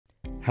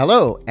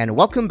Hello and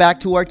welcome back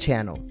to our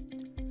channel.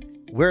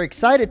 We're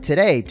excited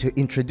today to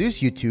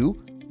introduce you to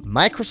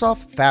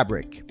Microsoft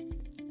Fabric,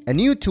 a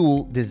new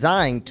tool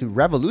designed to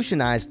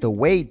revolutionize the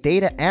way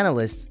data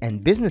analysts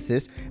and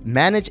businesses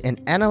manage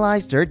and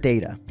analyze their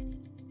data.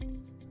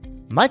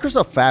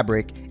 Microsoft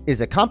Fabric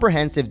is a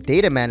comprehensive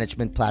data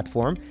management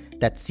platform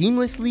that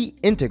seamlessly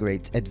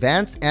integrates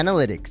advanced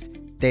analytics,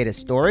 data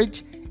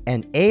storage,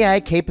 and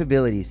AI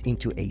capabilities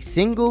into a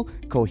single,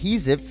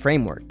 cohesive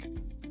framework.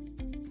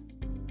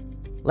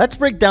 Let's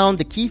break down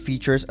the key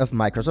features of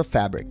Microsoft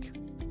Fabric.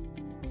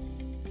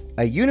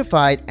 A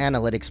unified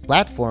analytics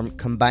platform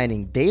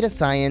combining data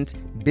science,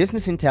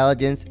 business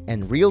intelligence,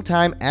 and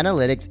real-time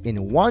analytics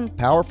in one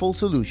powerful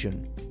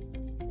solution.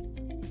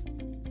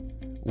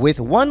 With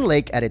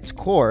OneLake at its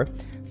core,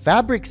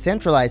 Fabric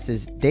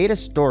centralizes data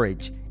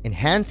storage,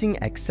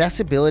 enhancing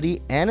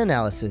accessibility and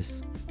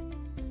analysis.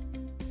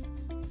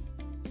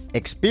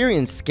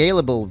 Experience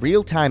scalable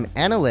real-time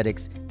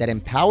analytics that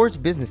empowers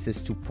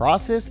businesses to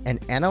process and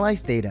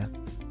analyze data.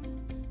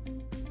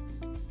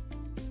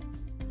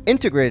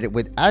 Integrated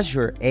with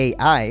Azure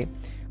AI,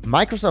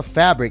 Microsoft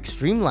Fabric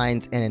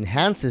streamlines and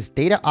enhances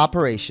data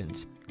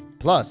operations.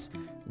 Plus,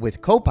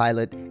 with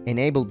Copilot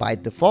enabled by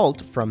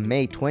default from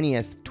May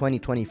 20th,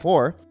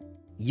 2024,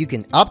 you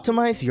can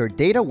optimize your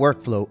data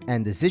workflow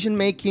and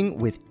decision-making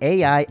with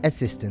AI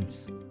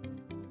assistance.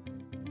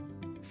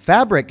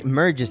 Fabric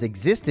merges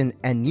existing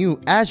and new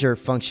Azure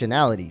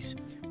functionalities,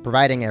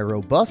 providing a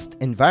robust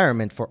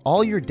environment for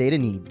all your data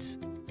needs.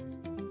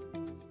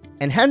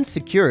 Enhanced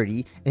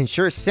security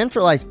ensures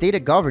centralized data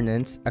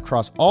governance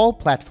across all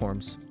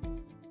platforms.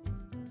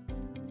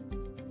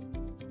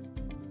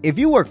 If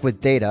you work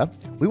with data,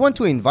 we want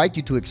to invite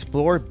you to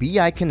explore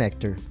BI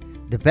Connector,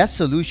 the best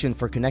solution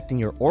for connecting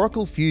your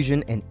Oracle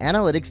Fusion and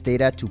Analytics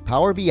data to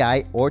Power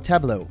BI or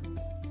Tableau.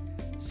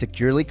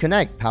 Securely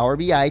connect Power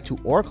BI to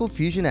Oracle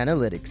Fusion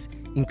Analytics,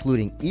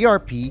 including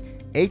ERP,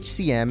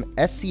 HCM,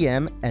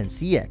 SCM, and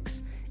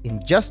CX,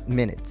 in just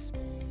minutes.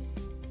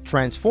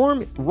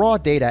 Transform raw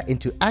data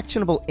into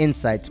actionable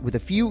insights with a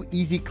few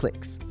easy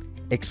clicks.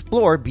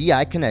 Explore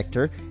BI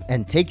Connector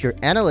and take your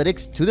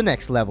analytics to the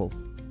next level.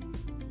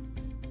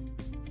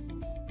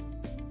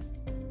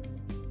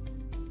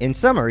 In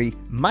summary,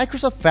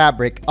 Microsoft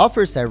Fabric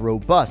offers a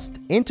robust,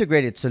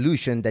 integrated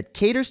solution that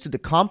caters to the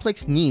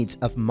complex needs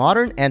of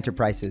modern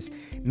enterprises,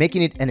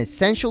 making it an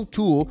essential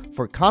tool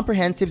for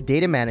comprehensive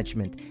data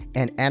management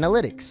and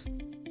analytics.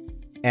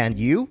 And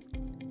you?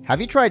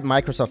 Have you tried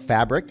Microsoft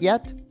Fabric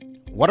yet?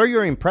 What are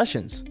your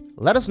impressions?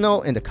 Let us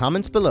know in the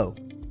comments below.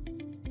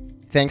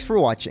 Thanks for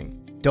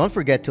watching. Don't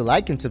forget to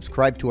like and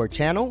subscribe to our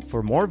channel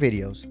for more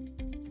videos.